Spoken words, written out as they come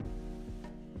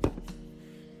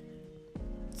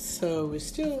So we're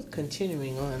still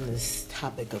continuing on this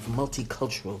topic of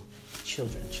multicultural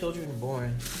children. Children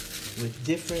born with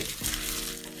different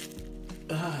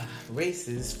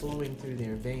races flowing through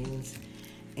their veins,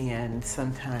 and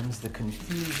sometimes the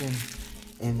confusion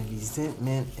and the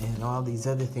resentment and all these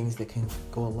other things that can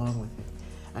go along with it.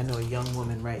 I know a young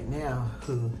woman right now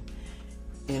who,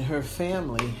 in her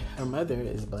family, her mother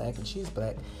is black and she's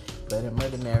black, but her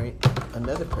mother married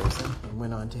another person and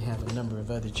went on to have a number of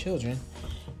other children.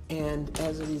 And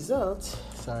as a result,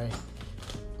 sorry,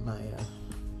 my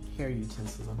hair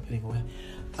utensils I'm putting away.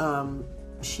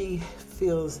 She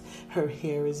feels her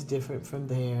hair is different from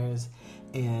theirs,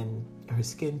 and her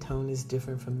skin tone is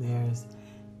different from theirs,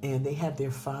 and they have their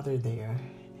father there.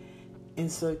 And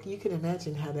so you can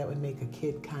imagine how that would make a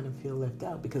kid kind of feel left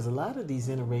out, because a lot of these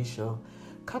interracial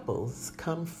couples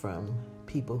come from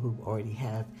people who already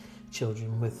have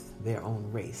children with their own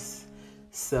race.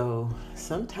 So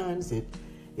sometimes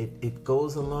it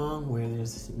goes along where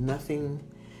there's nothing,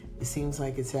 it seems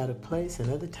like it's out of place,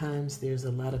 and other times there's a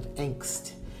lot of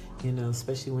angst,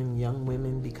 especially when young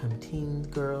women become teen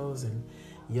girls and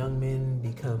young men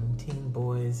become teen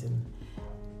boys, and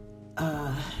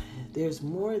there's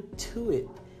more to it.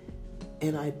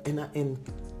 And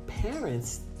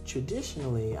parents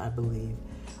traditionally, I believe,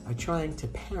 are trying to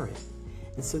parent,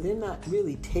 and so they're not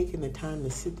really taking the time to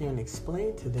sit there and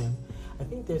explain to them. I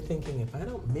think they're thinking, if I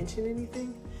don't mention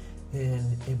anything,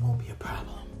 then it won't be a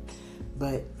problem.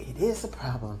 But it is a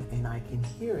problem, and I can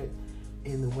hear it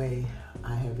in the way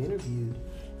I have interviewed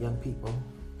young people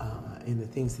and the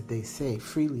things that they say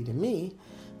freely to me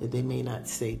that they may not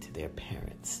say to their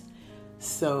parents.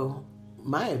 So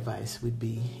my advice would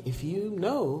be, if you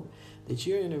know that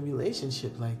you're in a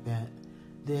relationship like that,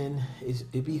 then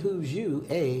it behooves you,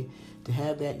 A, to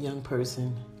have that young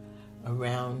person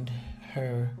around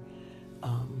her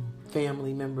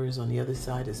family members on the other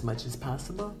side as much as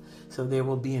possible, so there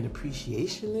will be an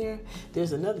appreciation there.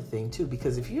 There's another thing too,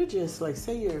 because if you're just like,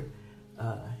 say you're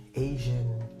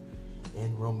Asian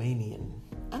and Romanian,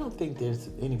 I don't think there's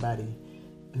anybody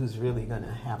who's really going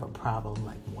to have a problem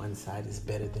like one side is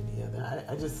better than the other.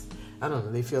 I don't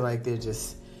know, they feel like they're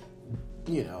just,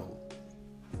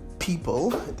 people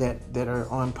that are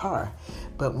on par.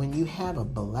 But when you have a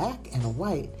black and a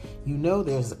white,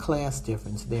 there's a class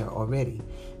difference there already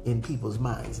in people's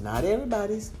minds. Not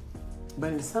everybody's,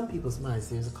 but in some people's minds,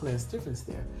 there's a class difference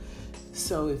there.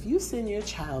 So if you send your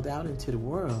child out into the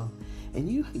world and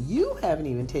you haven't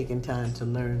even taken time to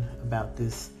learn about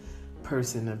this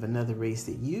person of another race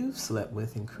that you've slept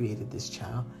with and created this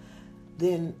child,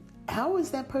 then how is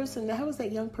that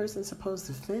young person supposed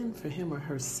to fend for him or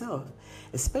herself,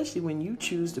 especially when you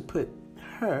choose to put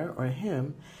her or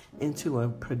him into a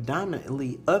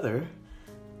predominantly other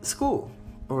school,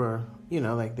 or,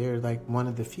 like they're like one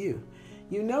of the few?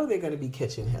 They're going to be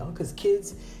catching hell, because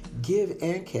kids give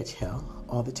and catch hell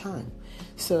all the time.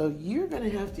 So you're going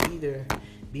to have to either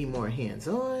be more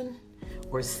hands-on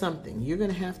or something. You're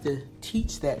going to have to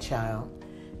teach that child,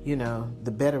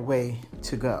 the better way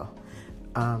to go.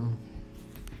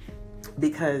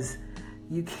 Because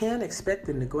you can't expect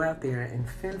them to go out there and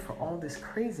fend for all this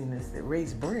craziness that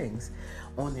race brings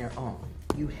on their own.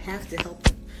 You have to help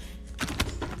them.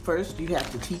 First, you have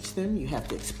to teach them, you have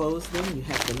to expose them, you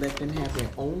have to let them have their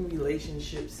own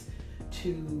relationships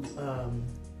to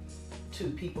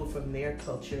people from their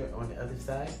culture on the other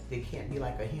side. They can't be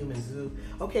like a human zoo.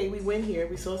 Okay, we went here,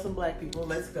 we saw some black people,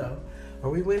 let's go. Or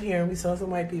we went here and we saw some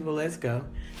white people, let's go.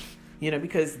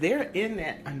 Because they're in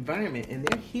that environment and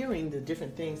they're hearing the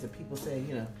different things that people say,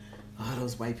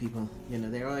 those white people,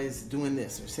 they're always doing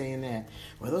this or saying that.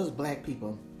 Or those black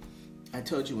people. I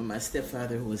told you when my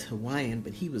stepfather was Hawaiian,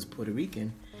 but he was Puerto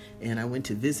Rican, and I went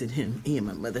to visit him. He and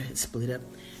my mother had split up,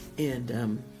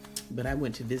 and but I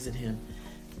went to visit him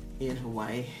in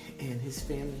Hawaii, and his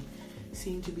family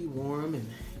seemed to be warm and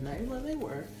nice. Well, they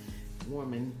were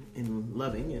warm and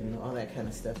loving and all that kind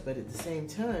of stuff, but at the same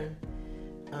time,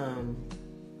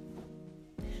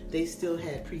 they still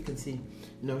had preconceived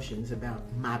notions about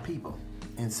my people.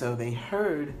 And so they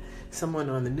heard someone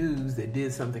on the news that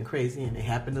did something crazy and they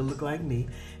happened to look like me.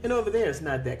 And over there it's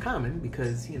not that common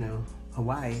because,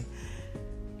 Hawaii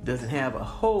doesn't have a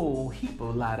whole heap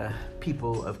of a lot of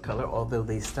people of color, although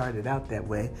they started out that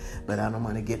way. But I don't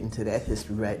want to get into that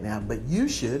history right now. But you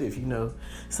should, if you know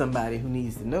somebody who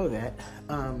needs to know that.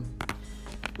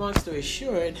 Long story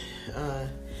short,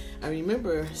 I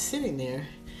remember sitting there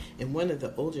and one of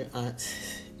the older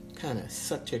aunts kind of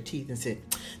sucked her teeth and said,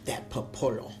 "That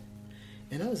popolo."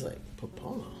 And I was like,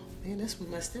 "Popolo? Man, that's what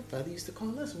my stepfather used to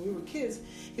call us when we were kids."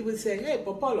 He would say, "Hey,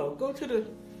 popolo, go to the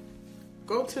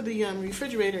go to the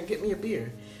refrigerator and get me a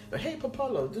beer. Or, hey,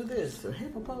 Popolo, do this. Or, hey,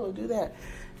 Popolo, do that.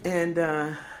 And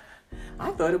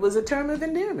I thought it was a term of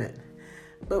endearment.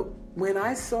 But when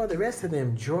I saw the rest of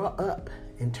them draw up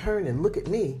and turn and look at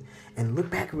me and look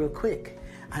back real quick,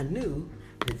 I knew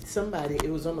that somebody, it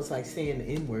was almost like saying the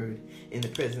N-word in the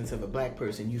presence of a black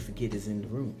person you forget is in the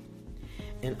room.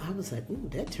 And I was like, ooh,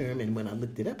 that term. And when I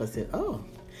looked it up, I said, oh,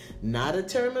 not a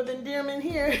term of endearment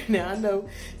here. Now, I know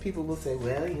people will say,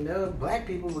 well, black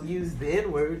people will use the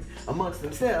N-word amongst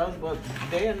themselves. Well,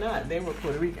 they are not. They were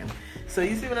Puerto Rican. So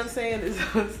you see what I'm saying?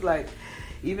 It's like,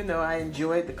 even though I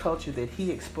enjoyed the culture that he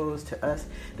exposed to us,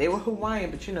 they were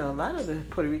Hawaiian, but a lot of the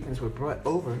Puerto Ricans were brought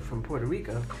over from Puerto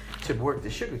Rico to work the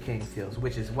sugarcane fields,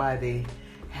 which is why they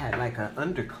had like an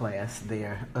underclass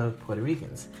there of Puerto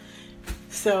Ricans.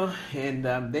 So, and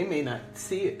they may not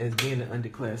see it as being an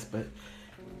underclass, but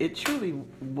it truly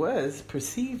was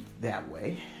perceived that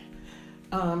way.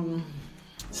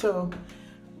 So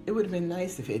it would have been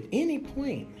nice if at any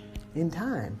point in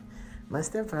time, my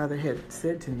stepfather had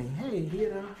said to me, hey,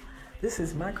 this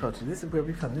is my culture. This is where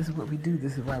we come. This is what we do.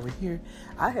 This is why we're here.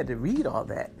 I had to read all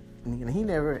that. He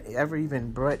never ever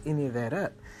even brought any of that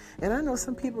up. And I know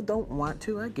some people don't want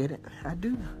to. I get it. I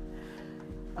do.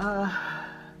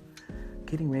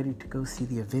 Getting ready to go see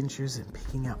the Avengers and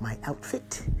picking out my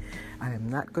outfit. I am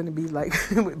not going to be like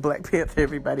with Black Panther.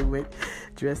 Everybody went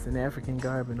dressed in African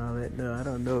garb and all that. No, I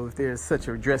don't know if there's such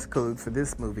a dress code for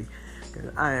this movie.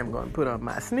 Because I am going to put on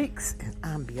my sneaks and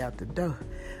I'm be out the door.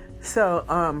 So,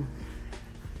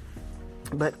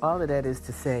 but all of that is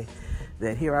to say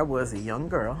that here I was, a young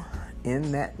girl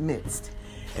in that midst.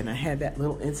 And I had that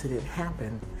little incident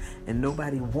happen, and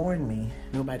nobody warned me,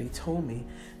 nobody told me,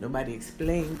 nobody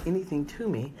explained anything to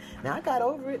me. Now, I got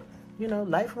over it.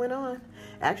 Life went on.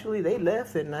 Actually, they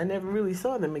left, and I never really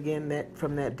saw them again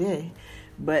from that day.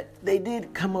 But they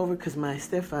did come over because my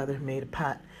stepfather made a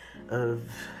pot of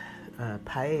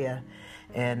paella,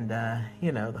 and,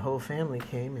 the whole family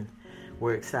came and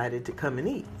were excited to come and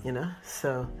eat,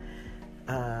 So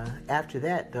after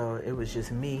that, though, it was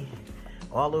just me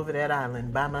all over that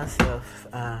island by myself,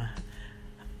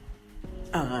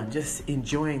 just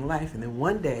enjoying life. And then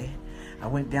one day, I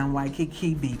went down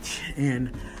Waikiki Beach,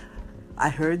 and I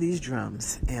heard these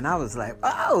drums, and I was like,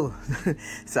 oh!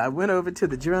 So I went over to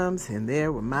the drums, and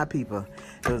there were my people.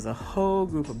 There was a whole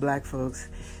group of black folks.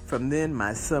 From then,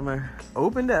 my summer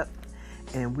opened up,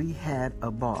 and we had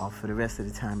a ball for the rest of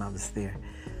the time I was there.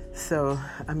 So,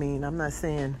 I'm not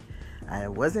saying I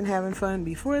wasn't having fun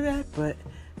before that, but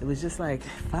it was just like,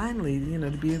 finally,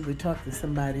 to be able to talk to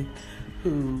somebody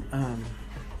who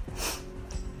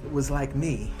was like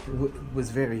me was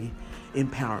very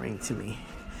empowering to me.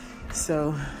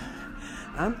 So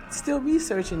I'm still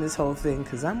researching this whole thing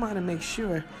because I want to make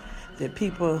sure that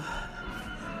people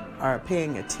are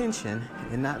paying attention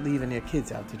and not leaving their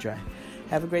kids out to dry.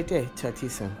 Have a great day. Talk to you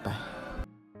soon. Bye.